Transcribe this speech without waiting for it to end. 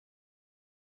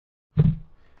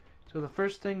So the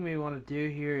first thing we want to do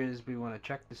here is we want to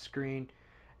check the screen,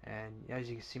 and as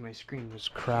you can see my screen was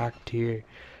cracked here.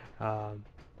 Um,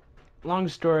 Long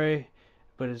story,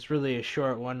 but it's really a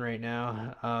short one right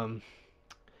now.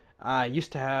 I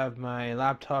used to have my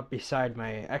laptop beside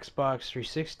my Xbox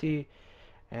 360,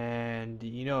 and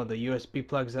you know the USB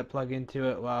plugs that plug into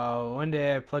it. Well, one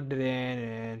day I plugged it in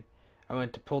and I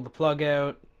went to pull the plug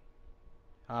out.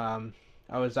 Um,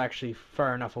 I was actually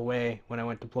far enough away when I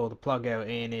went to pull the plug out,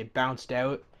 and it bounced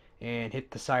out and hit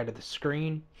the side of the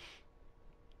screen,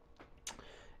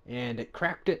 and it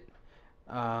cracked it.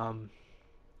 Um,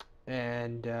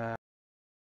 and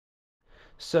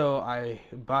So I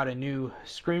bought a new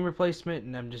screen replacement,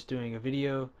 and I'm just doing a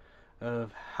video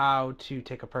of how to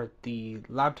take apart the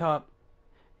laptop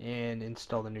and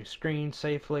install the new screen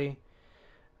safely.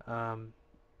 Um,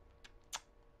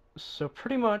 so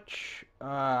pretty much,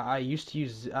 I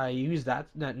use that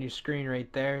new screen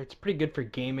right there. It's pretty good for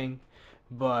gaming,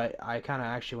 but I kind of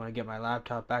actually want to get my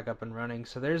laptop back up and running.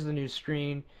 So there's the new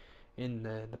screen in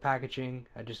the packaging.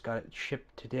 I just got it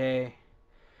shipped today.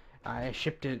 I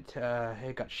shipped it.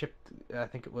 It got shipped. I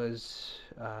think it was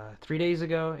 3 days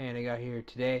ago, and it got here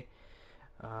today.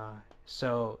 Uh,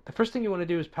 so the first thing you want to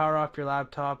do is power off your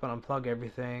laptop and unplug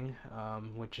everything,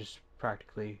 which is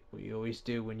practically what you always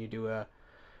do when you do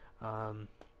um,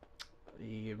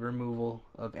 a removal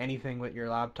of anything with your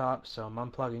laptop. So I'm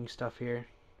unplugging stuff here.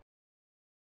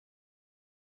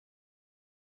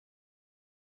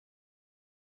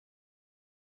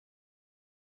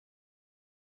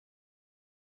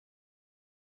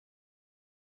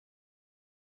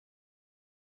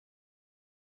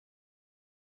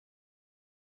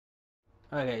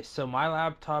 Okay, so my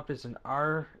laptop is an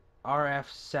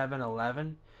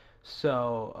RF711.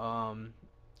 So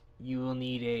you will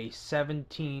need a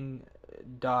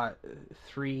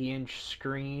 17.3-inch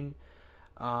screen,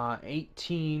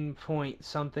 18 point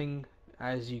something.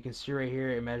 As you can see right here,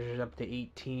 it measures up to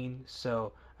 18,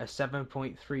 so a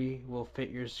 7.3 will fit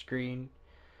your screen.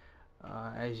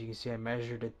 As you can see, I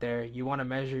measured it there. You want to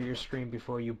measure your screen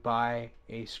before you buy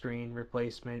a screen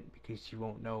replacement because you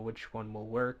won't know which one will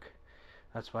work.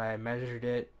 That's why I measured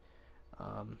it.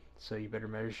 So you better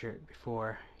measure it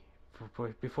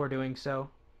before doing so.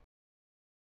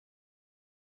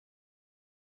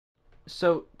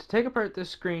 So to take apart this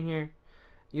screen here,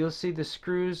 you'll see the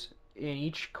screws in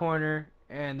each corner,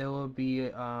 and there will be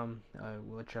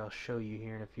which I'll show you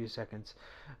here in a few seconds.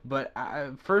 But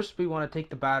first we want to take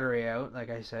the battery out. Like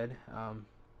I said,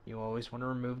 you always want to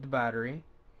remove the battery,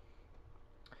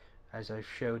 as I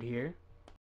showed here.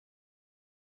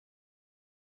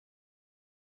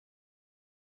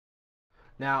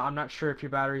 Now I'm not sure if your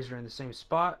batteries are in the same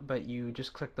spot, but you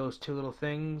just click those two little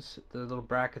things, the little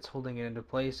brackets holding it into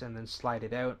place, and then slide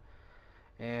it out.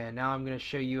 And now I'm going to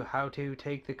show you how to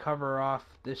take the cover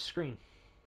off this screen.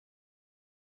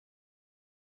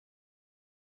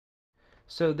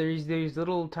 So there's these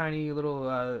little tiny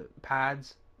little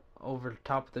pads over the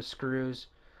top of the screws,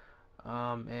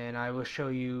 and I will show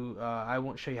you. I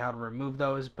won't show you how to remove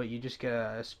those, but you just get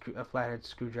a flathead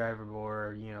screwdriver,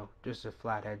 or just a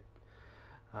flathead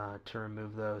to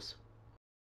remove those.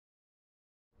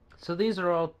 So these are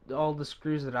all the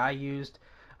screws that I used.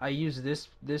 I used this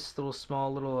little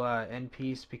small little end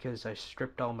piece because I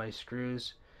stripped all my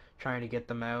screws trying to get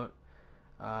them out.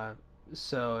 Uh,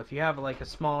 so if you have like a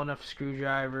small enough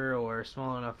screwdriver or a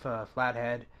small enough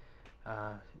flathead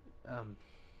uh, um,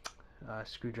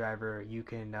 screwdriver, you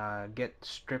can get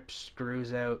stripped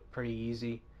screws out pretty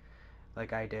easy,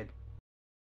 like I did.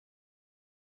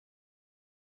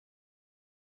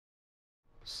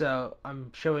 So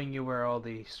I'm showing you where all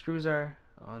the screws are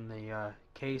on the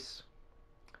case.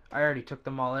 I already took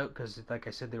them all out because, like I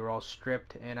said, they were all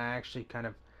stripped, and I actually kind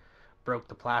of broke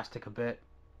the plastic a bit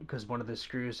because one of the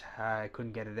screws I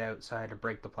couldn't get it out, so I had to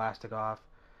break the plastic off.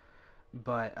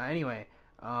 But anyway,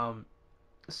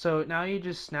 so now you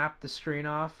just snap the screen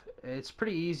off. It's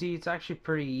pretty easy. It's actually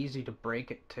pretty easy to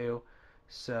break it too.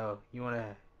 So you want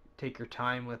to take your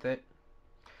time with it.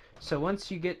 So once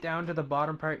you get down to the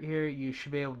bottom part here, you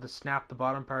should be able to snap the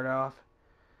bottom part off.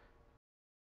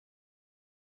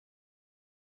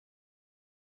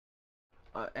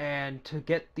 And to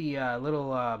get the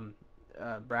little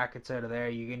brackets out of there,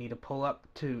 you're gonna need to pull up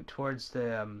towards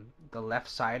the left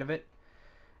side of it,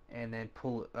 and then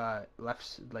pull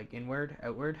left, like inward,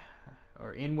 outward,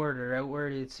 or inward or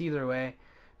outward. It's either way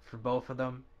for both of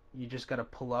them. You just gotta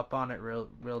pull up on it real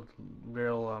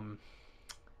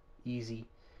easy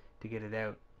to get it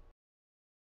out.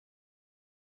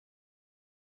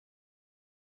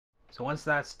 So once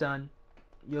that's done,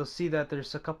 you'll see that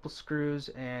there's a couple screws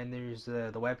and there's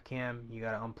the webcam. You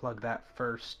gotta unplug that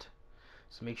first.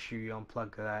 So make sure you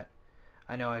unplug that.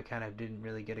 I know I kind of didn't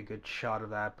really get a good shot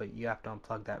of that, but you have to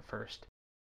unplug that first.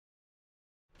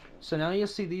 So now you'll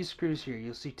see these screws here.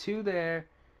 You'll see two there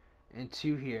and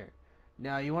two here.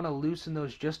 Now you want to loosen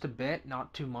those just a bit,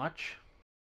 not too much,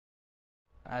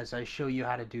 as I show you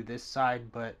how to do this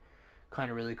side, but kind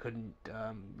of really couldn't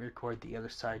record the other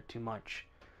side too much.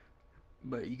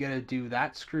 But you gotta do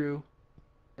that screw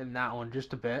and that one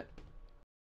just a bit,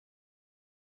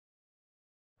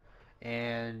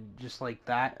 and just like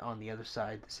that on the other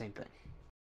side, the same thing.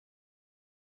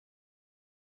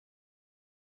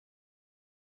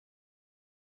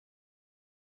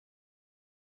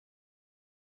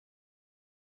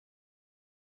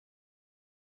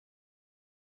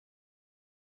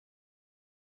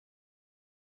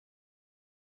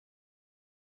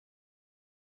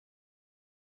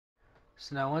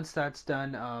 So now once that's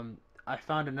done, I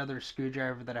found another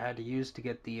screwdriver that I had to use to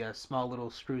get the small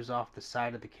little screws off the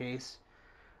side of the case.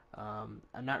 I'm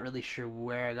not really sure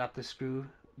where I got the screw,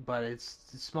 but it's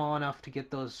small enough to get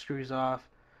those screws off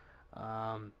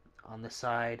on the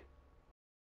side.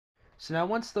 So now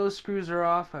once those screws are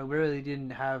off, I really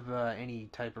didn't have any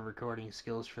type of recording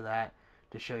skills for that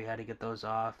to show you how to get those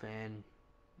off, and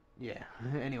yeah,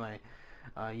 anyway,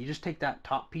 you just take that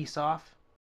top piece off,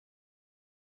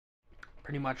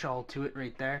 pretty much all to it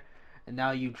right there, and now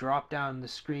you drop down the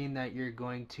screen that you're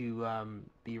going to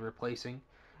be replacing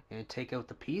and take out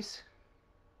the piece.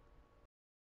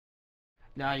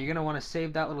 Now you're going to want to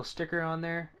save that little sticker on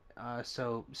there,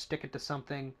 so stick it to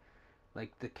something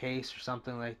like the case or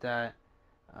something like that,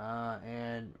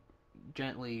 and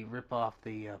gently rip off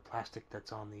the plastic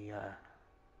that's on the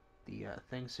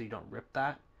thing so you don't rip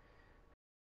that.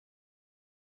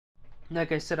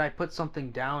 Like I said, I put something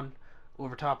down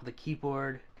over top of the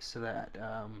keyboard so that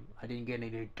I didn't get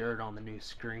any dirt on the new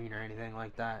screen or anything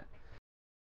like that.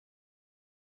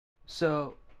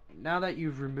 So now that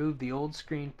you've removed the old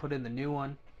screen, put in the new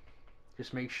one.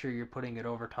 Just make sure you're putting it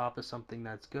over top of something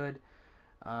that's good.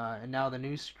 And now the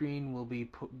new screen will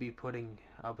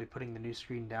I'll be putting the new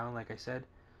screen down, like I said.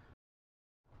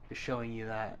 Just showing you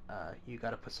that you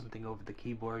got to put something over the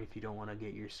keyboard if you don't want to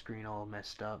get your screen all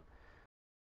messed up.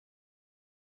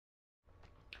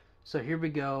 So here we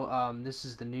go. This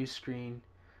is the new screen.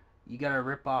 You gotta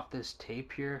rip off this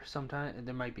tape here sometime.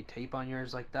 There might be tape on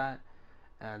yours like that.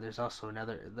 There's also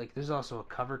there's also a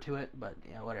cover to it, but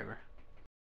yeah, whatever.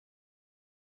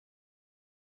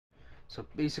 So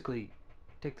basically,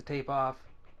 take the tape off.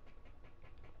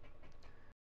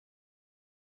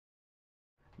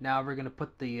 Now we're gonna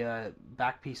put the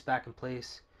back piece back in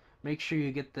place. Make sure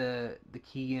you get the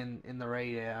key in the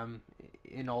right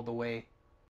in all the way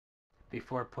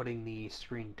before putting the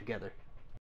screen together.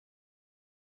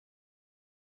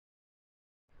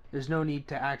 There's no need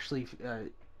to actually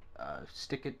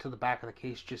stick it to the back of the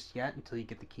case just yet until you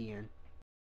get the key in.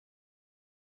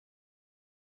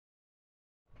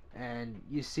 And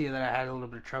you see that I had a little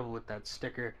bit of trouble with that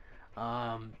sticker.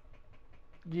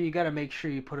 You got to make sure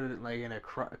you put it like in a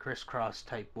crisscross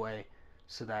type way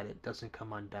so that it doesn't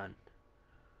come undone.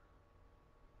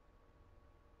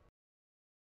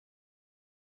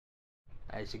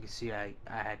 As you can see, I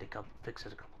had to fix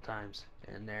it a couple times,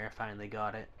 and there I finally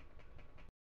got it.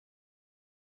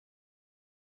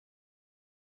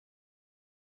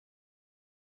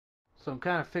 So I'm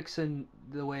kind of fixing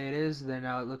the way it is, then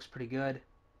now it looks pretty good.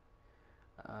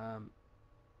 Um,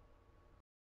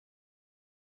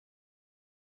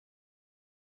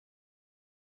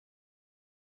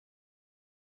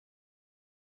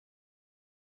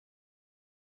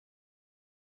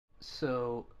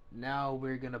 so now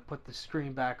we're gonna put the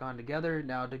screen back on together.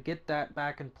 Now to get that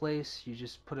back in place, you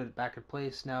just put it back in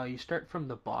place. Now you start from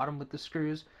the bottom with the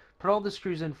screws. Put all the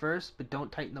screws in first, but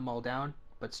don't tighten them all down.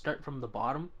 But start from the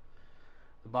bottom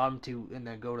two, and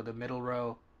then go to the middle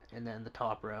row, and then the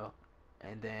top row,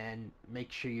 and then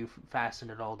make sure you fasten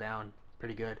it all down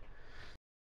pretty good.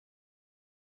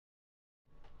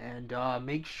 And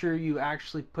make sure you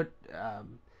actually put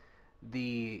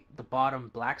the bottom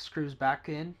black screws back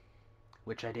in,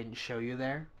 which I didn't show you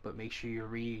there, but make sure you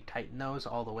re-tighten those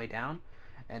all the way down,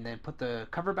 and then put the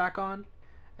cover back on,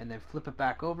 and then flip it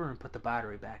back over and put the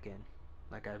battery back in,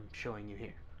 like I'm showing you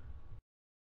here.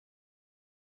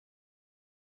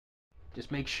 Just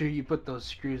make sure you put those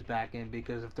screws back in,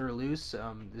 because if they're loose,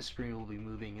 the screen will be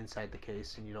moving inside the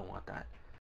case, and you don't want that.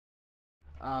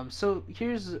 So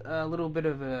here's a little bit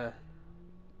of a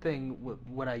thing,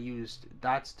 what I used.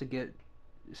 That's to get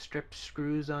stripped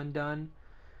screws undone.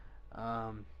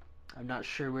 I'm not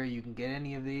sure where you can get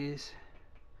any of these.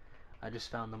 I just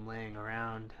found them laying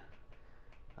around.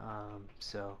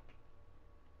 So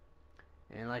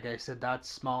And like I said, that's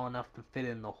small enough to fit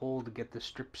in the hole to get the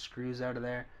strip screws out of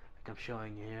there, like I'm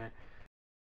showing you here.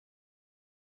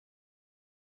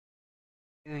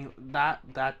 And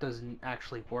that doesn't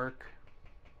actually work.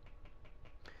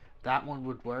 That one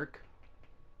would work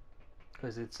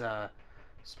because it's a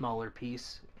smaller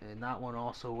piece, and that one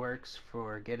also works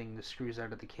for getting the screws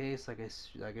out of the case. Like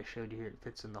I showed you here, it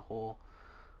fits in the hole.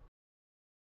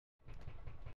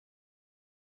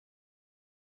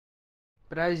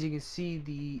 But as you can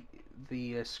see,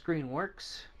 the screen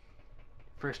works.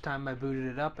 First time I booted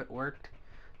it up, it worked.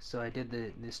 So I did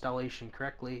the installation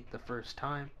correctly the first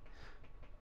time,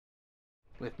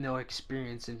 with no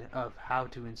experience of how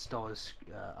to install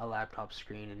a laptop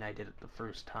screen, and I did it the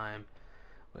first time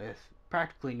with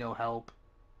practically no help,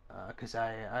 because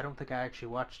I don't think I actually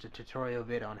watched a tutorial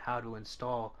vid on how to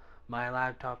install my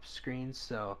laptop screen.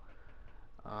 So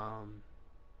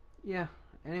yeah,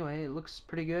 anyway, it looks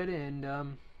pretty good,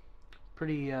 and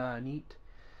pretty neat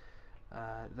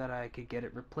that I could get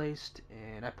it replaced.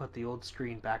 And I put the old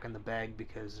screen back in the bag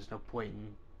because there's no point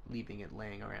in leaving it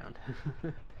laying around.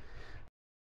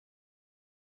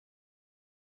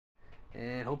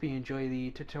 And hope you enjoy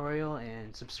the tutorial,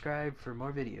 and subscribe for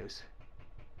more videos.